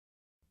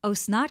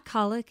Osnat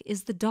Kollek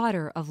is the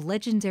daughter of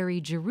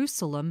legendary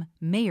Jerusalem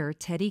Mayor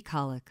Teddy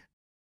Kollek.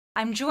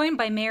 I'm joined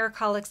by Mayor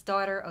Kollek's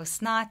daughter,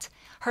 Osnat,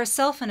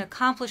 herself an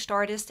accomplished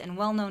artist and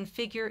well-known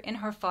figure in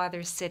her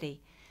father's city.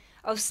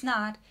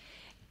 Osnat,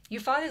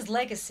 your father's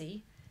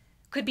legacy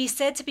could be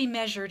said to be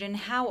measured in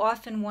how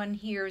often one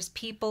hears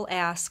people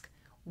ask,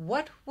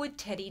 what would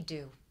Teddy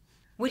do?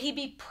 Would he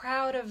be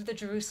proud of the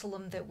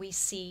Jerusalem that we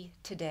see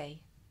today?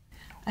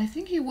 I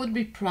think he would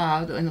be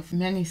proud of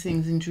many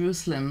things in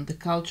Jerusalem, the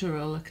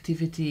cultural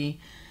activity,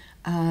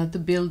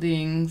 the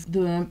buildings,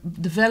 the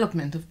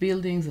development of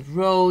buildings, of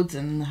roads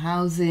and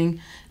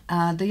housing,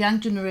 the young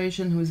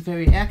generation who is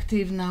very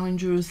active now in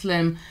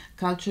Jerusalem,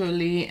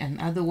 culturally and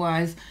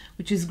otherwise,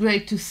 which is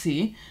great to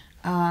see.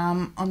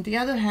 On the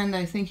other hand,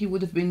 I think he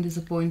would have been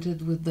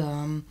disappointed with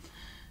the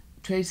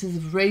traces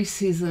of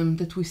racism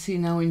that we see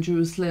now in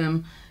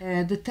Jerusalem.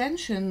 The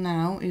tension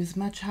now is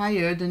much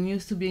higher than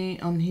used to be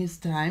on his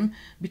time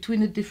between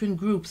the different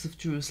groups of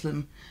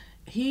Jerusalem.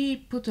 He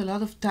put a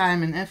lot of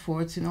time and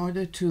efforts in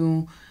order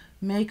to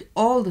make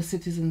all the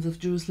citizens of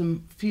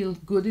Jerusalem feel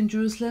good in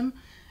Jerusalem,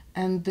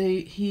 and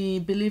he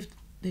believed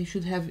they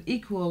should have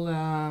equal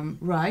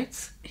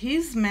rights.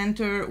 His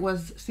mentor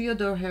was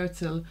Theodor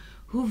Herzl,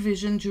 who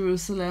visioned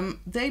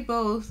Jerusalem. They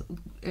both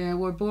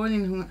were born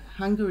in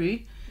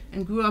Hungary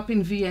and grew up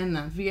in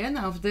Vienna.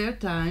 Vienna of their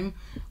time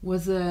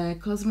was a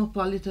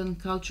cosmopolitan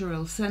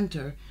cultural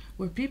center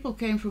where people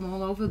came from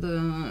all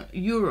over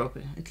Europe,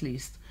 at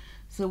least.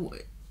 So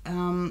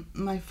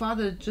my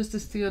father, just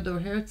as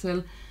Theodor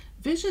Herzl,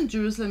 visioned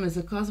Jerusalem as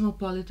a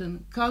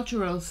cosmopolitan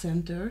cultural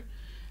center,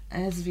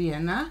 as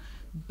Vienna,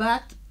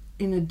 but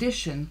in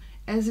addition,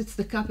 as it's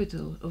the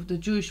capital of the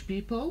Jewish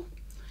people,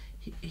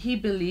 he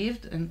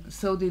believed, and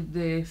so did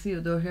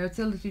Theodor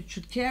Herzl, that it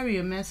should carry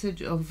a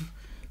message of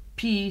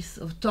peace,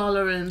 of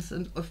tolerance,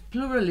 and of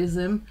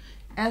pluralism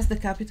as the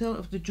capital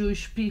of the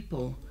Jewish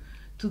people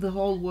to the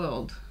whole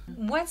world.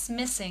 What's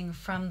missing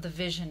from the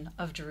vision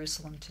of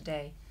Jerusalem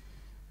today?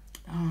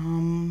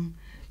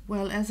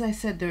 Well, as I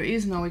said, there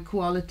is no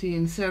equality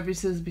in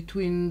services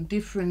between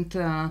different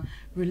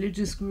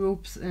religious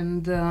groups,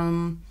 and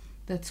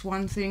that's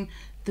one thing.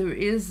 There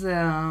is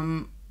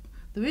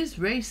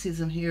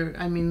racism here.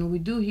 I mean, we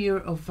do hear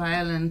of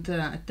violent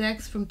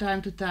attacks from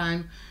time to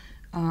time,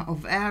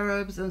 of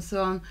Arabs and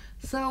so on.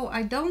 So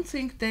I don't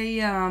think they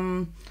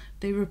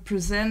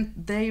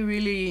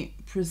really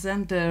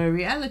present the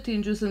reality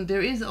in Jerusalem.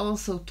 There is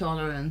also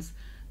tolerance,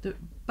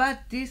 but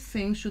these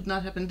things should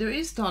not happen. There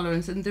is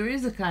tolerance and there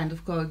is a kind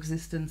of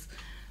coexistence,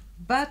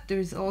 but there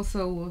is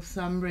also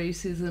some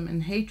racism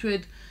and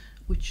hatred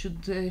which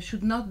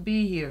should not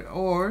be here,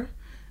 or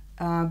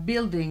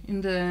building in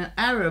the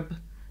Arab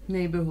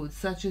neighborhoods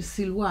such as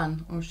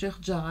Silwan or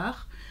Sheikh Jarrah.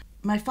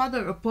 My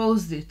father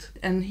opposed it,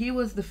 and he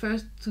was the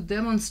first to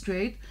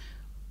demonstrate.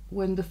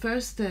 When the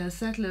first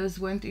settlers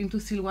went into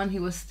Silwan, he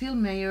was still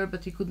mayor,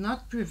 but he could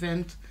not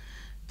prevent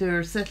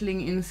their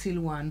settling in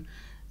Silwan.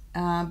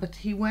 But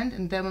he went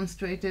and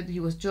demonstrated. He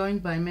was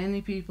joined by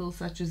many people,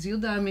 such as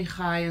Yuda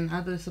Amichai and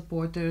other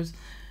supporters.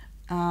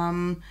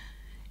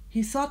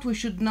 He thought we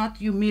should not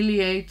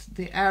humiliate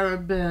the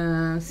Arab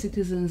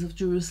citizens of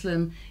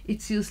Jerusalem.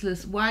 It's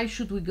useless. Why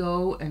should we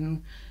go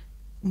and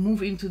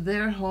move into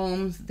their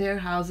homes, their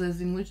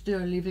houses, in which they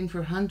are living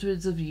for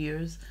hundreds of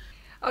years?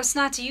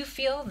 Osnat, do you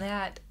feel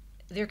that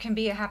there can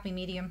be a happy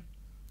medium?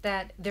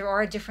 That there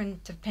are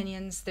different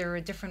opinions, there are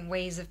different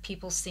ways of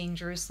people seeing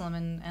Jerusalem,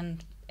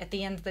 and at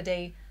the end of the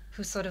day,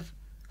 who sort of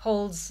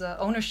holds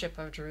ownership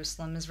of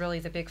Jerusalem is really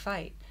the big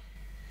fight?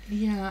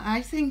 Yeah,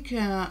 I think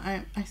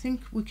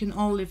we can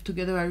all live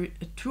together. I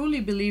truly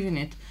believe in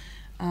it,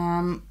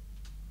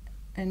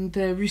 and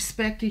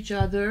respect each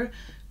other.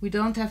 We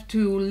don't have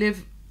to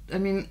live. I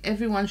mean,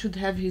 everyone should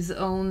have his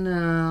own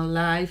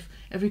life.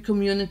 Every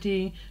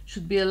community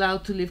should be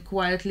allowed to live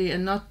quietly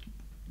and not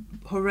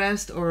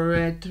harassed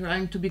or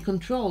trying to be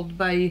controlled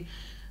by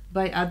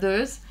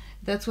others.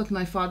 That's what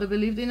my father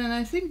believed in, and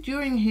I think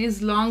during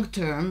his long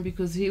term,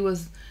 because he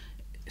was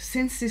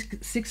since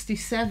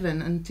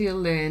 67 until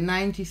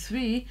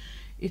 93,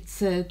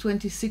 it's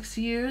 26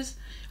 years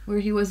where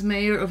he was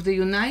mayor of the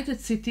United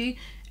City.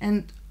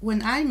 And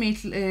when I meet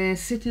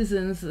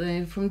citizens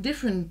from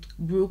different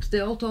groups, they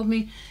all told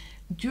me,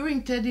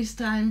 during Teddy's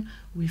time,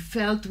 we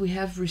felt we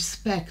have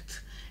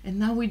respect, and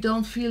now we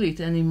don't feel it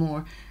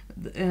anymore.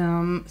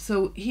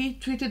 So he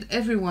treated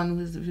everyone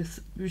with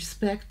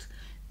respect,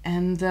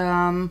 and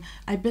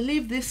I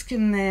believe this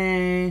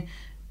can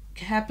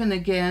happen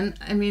again.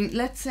 I mean,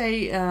 let's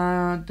say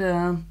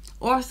the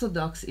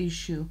Orthodox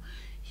issue.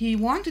 He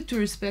wanted to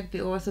respect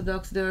the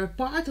Orthodox. They're a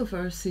part of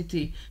our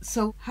city.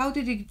 So how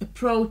did he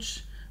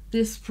approach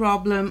this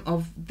problem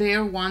of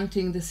their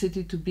wanting the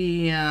city to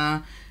be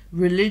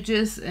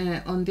religious,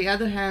 on the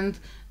other hand,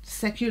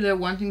 secular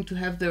wanting to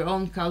have their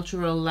own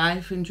cultural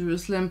life in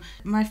Jerusalem?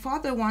 My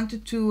father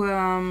wanted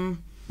to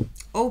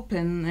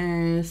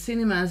open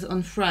cinemas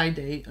on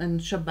Friday and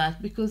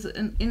Shabbat, because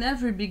in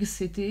every big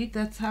city,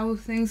 that's how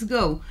things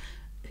go.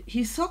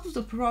 He solved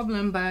the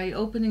problem by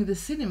opening the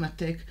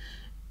Cinematheque.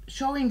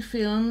 showing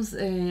films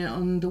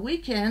on the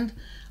weekend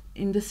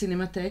in the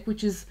Cinematheque,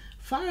 which is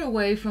far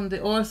away from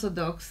the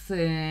Orthodox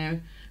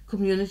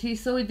community,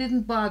 so it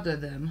didn't bother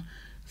them.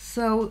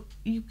 So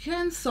you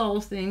can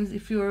solve things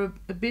if you're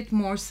a bit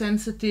more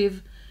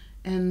sensitive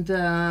and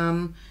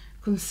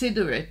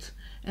considerate.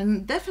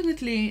 And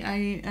definitely,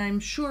 I'm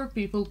sure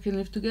people can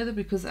live together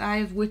because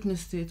I've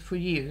witnessed it for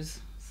years.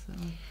 So.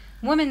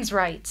 Women's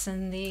rights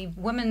and the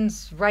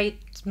women's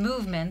rights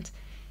movement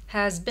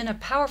has been a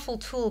powerful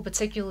tool,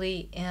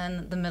 particularly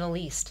in the Middle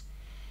East.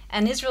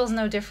 And Israel's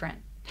no different.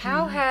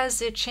 How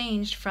has it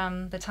changed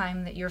from the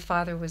time that your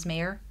father was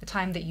mayor, the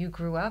time that you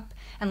grew up,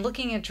 and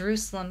looking at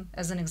Jerusalem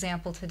as an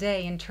example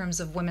today in terms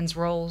of women's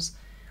roles,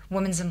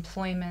 women's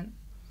employment?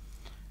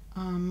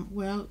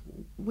 Well,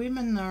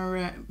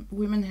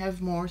 women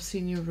have more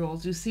senior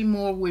roles. You see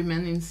more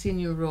women in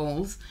senior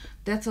roles.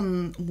 That's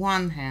on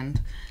one hand.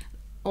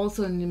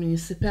 Also in the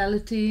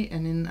municipality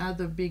and in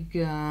other big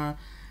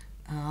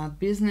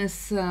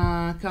business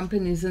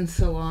companies and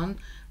so on.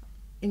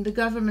 In the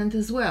government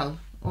as well,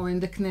 or in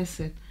the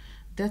Knesset.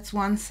 That's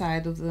one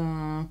side of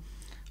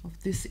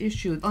this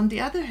issue. On the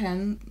other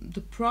hand,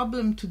 the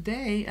problem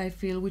today, I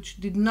feel,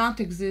 which did not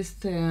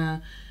exist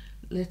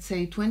let's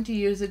say 20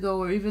 years ago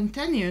or even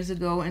 10 years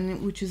ago,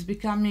 and which is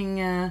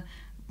becoming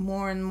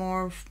more and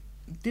more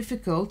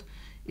difficult,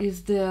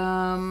 is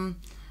the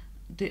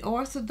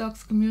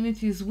Orthodox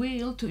community's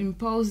will to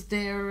impose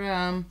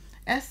their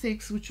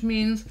ethics, which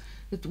means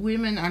that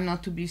women are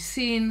not to be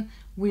seen,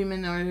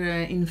 women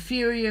are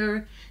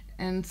inferior,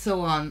 and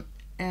so on.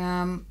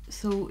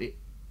 So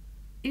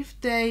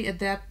if they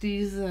adapt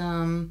these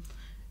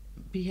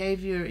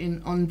behavior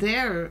in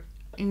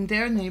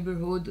their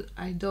neighborhood,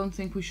 I don't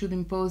think we should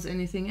impose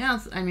anything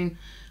else. I mean,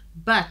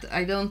 but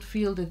I don't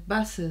feel that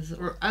buses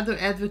or other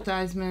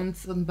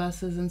advertisements on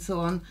buses and so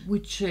on,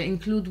 which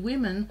include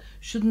women,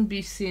 shouldn't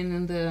be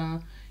seen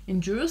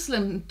in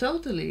Jerusalem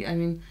totally. I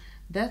mean,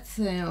 that's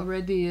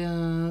already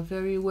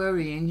very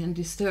worrying and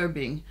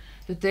disturbing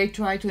that they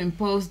try to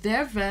impose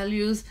their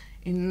values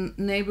in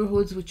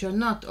neighborhoods which are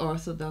not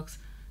Orthodox.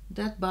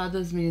 That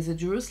bothers me as a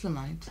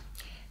Jerusalemite.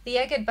 The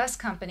Egged Bus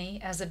Company,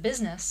 as a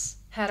business,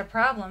 had a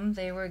problem.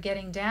 They were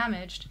getting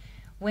damaged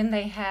when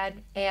they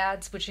had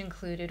ads which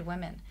included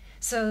women.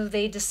 So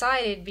they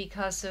decided,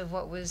 because of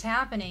what was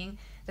happening,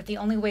 that the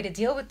only way to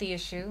deal with the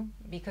issue,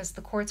 because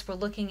the courts were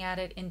looking at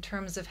it in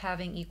terms of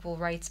having equal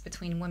rights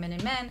between women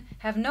and men,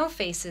 have no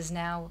faces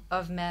now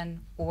of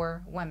men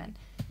or women.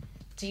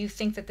 Do you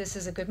think that this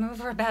is a good move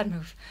or a bad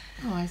move?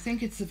 Oh, I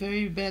think it's a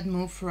very bad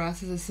move for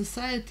us as a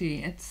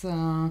society.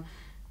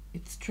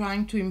 It's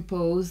trying to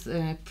impose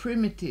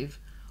primitive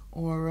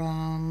or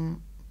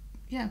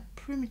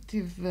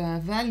primitive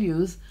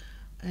values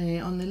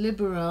on a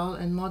liberal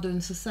and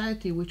modern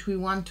society, which we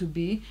want to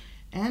be,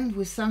 and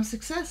with some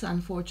success,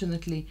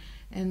 unfortunately.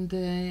 And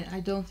I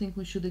don't think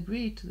we should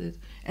agree to that.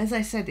 As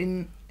I said,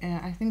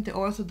 I think the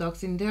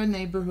Orthodox in their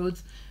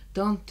neighborhoods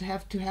don't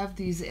have to have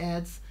these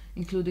ads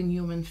including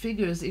human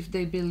figures if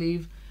they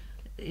believe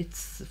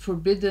it's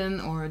forbidden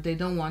or they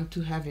don't want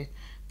to have it.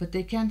 But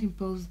they can't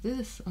impose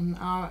this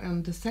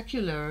on the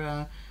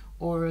secular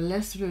or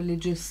less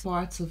religious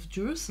parts of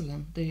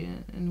Jerusalem,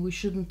 and we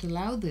shouldn't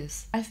allow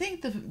this. I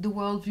think the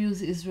world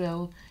views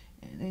Israel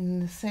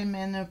in the same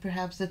manner,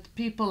 perhaps, that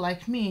people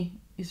like me,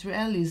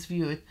 Israelis,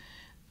 view it.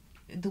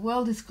 The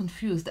world is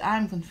confused.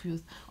 I'm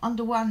confused. On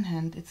the one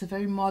hand, it's a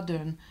very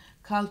modern,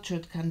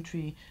 cultured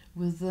country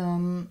with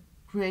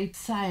great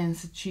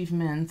science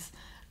achievements,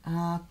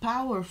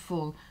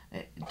 powerful,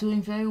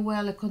 doing very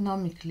well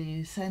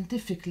economically,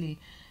 scientifically.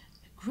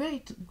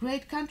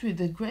 Great country,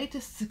 the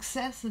greatest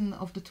success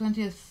of the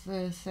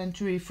 20th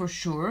century for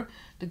sure.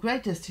 The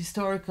greatest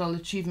historical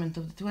achievement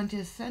of the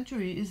 20th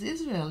century is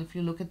Israel, if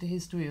you look at the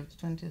history of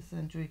the 20th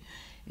century.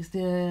 Is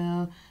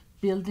the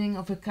building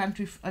of a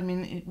country. I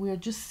mean, we are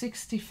just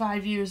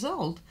 65 years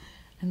old,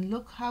 and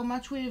look how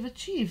much we have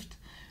achieved.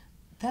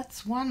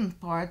 That's one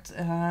part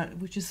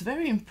which is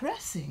very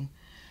impressive.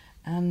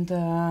 And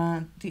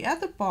the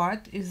other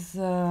part is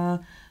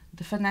the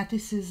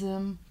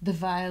fanaticism, the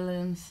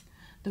violence,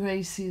 the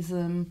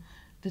racism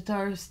that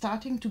are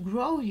starting to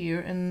grow here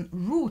and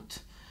root.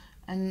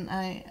 And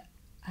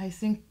I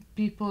think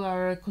people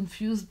are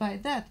confused by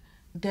that.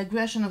 The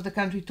aggression of the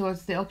country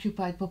towards the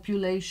occupied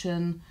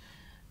population.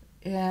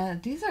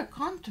 These are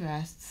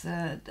contrasts.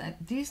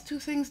 These two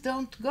things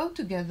don't go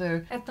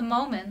together. At the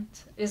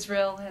moment,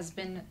 Israel has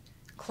been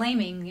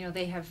claiming,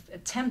 they have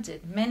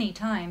attempted many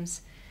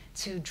times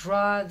to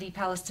draw the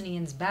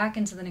Palestinians back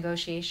into the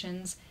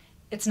negotiations.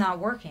 It's not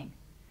working.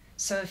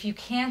 So if you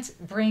can't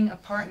bring a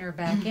partner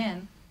back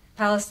in,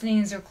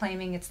 Palestinians are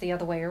claiming it's the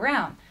other way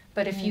around.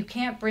 But if you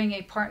can't bring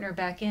a partner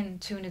back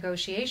into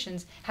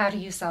negotiations, how do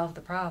you solve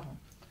the problem?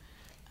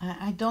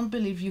 I don't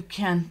believe you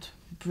can't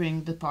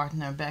bring the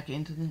partner back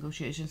into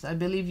negotiations. I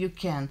believe you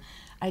can.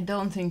 I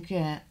don't think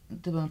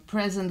the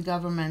present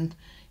government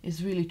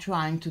is really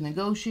trying to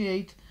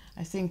negotiate.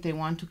 I think they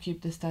want to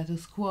keep the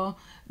status quo.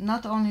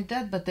 Not only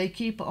that, but they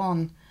keep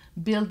on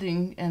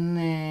building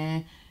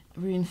and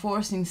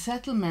reinforcing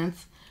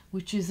settlements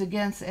which is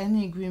against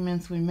any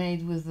agreements we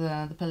made with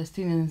the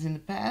Palestinians in the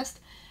past,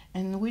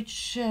 and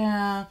which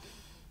is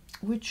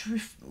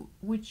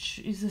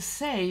a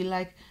say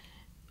like,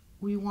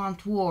 we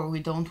want war, we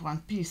don't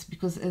want peace,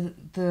 because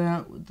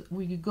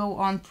we go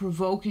on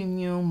provoking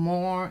you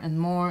more and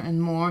more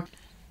and more.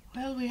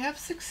 Well, we have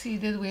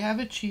succeeded, we have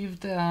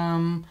achieved,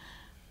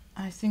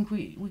 I think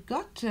we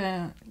got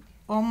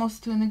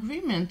almost to an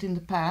agreement in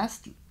the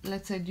past,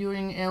 let's say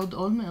during Ehud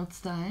Olmert's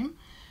time.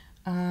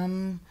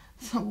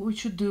 So we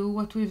should do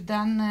what we've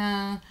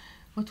done,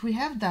 what we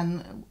have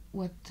done,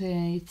 what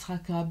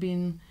Yitzhak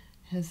Rabin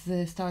has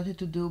started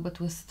to do, but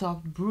was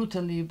stopped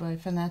brutally by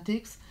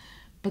fanatics.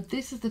 But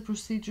this is the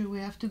procedure we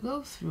have to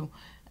go through.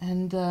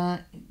 And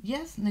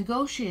yes,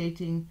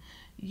 negotiating.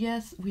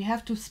 Yes, we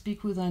have to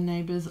speak with our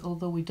neighbors,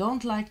 although we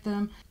don't like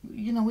them.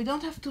 You know, we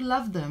don't have to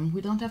love them. We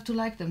don't have to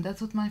like them.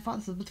 That's what my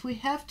father said. But we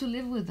have to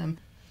live with them.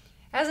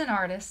 As an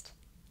artist,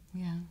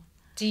 yeah,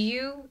 do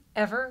you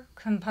ever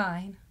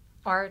combine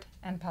art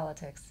and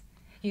politics?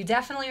 You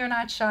definitely are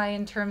not shy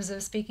in terms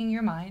of speaking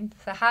your mind.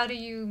 So how do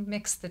you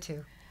mix the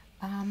two?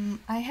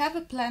 I have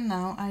a plan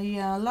now.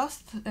 I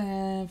lost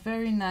a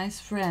very nice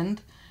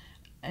friend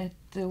at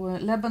the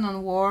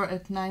Lebanon War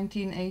at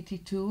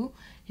 1982.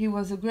 He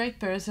was a great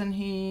person.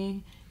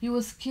 He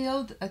was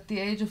killed at the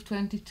age of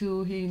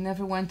 22. He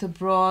never went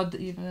abroad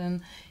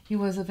even. He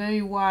was a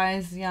very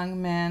wise young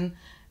man.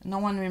 No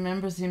one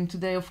remembers him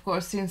today. Of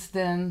course, since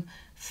then,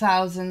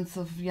 thousands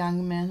of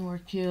young men were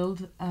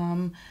killed.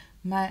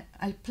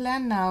 I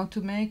plan now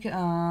to make,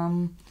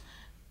 to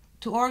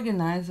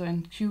organize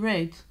and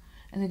curate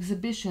an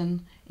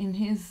exhibition in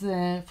his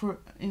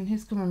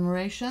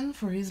commemoration,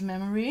 for his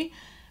memory,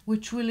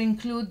 which will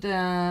include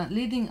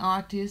leading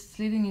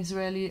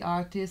Israeli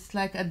artists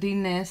like Adi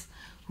Ness,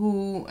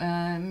 who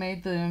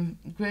made the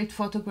great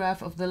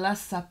photograph of the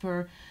Last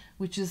Supper,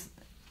 which is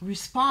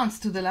response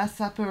to the Last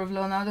Supper of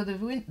Leonardo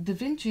da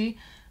Vinci,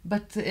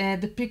 but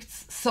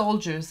depicts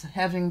soldiers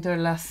having their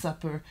Last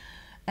Supper.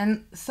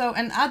 And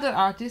other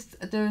artists.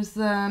 There's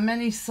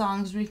many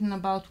songs written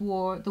about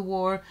the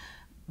war,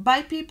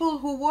 by people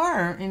who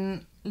were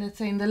in, let's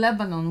say, in the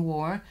Lebanon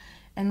War,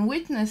 and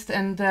witnessed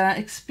and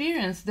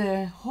experienced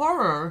the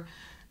horror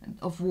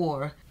of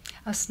war.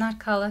 Osnat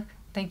Kollek,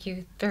 thank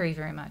you very,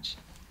 very much.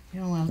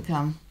 You're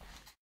welcome.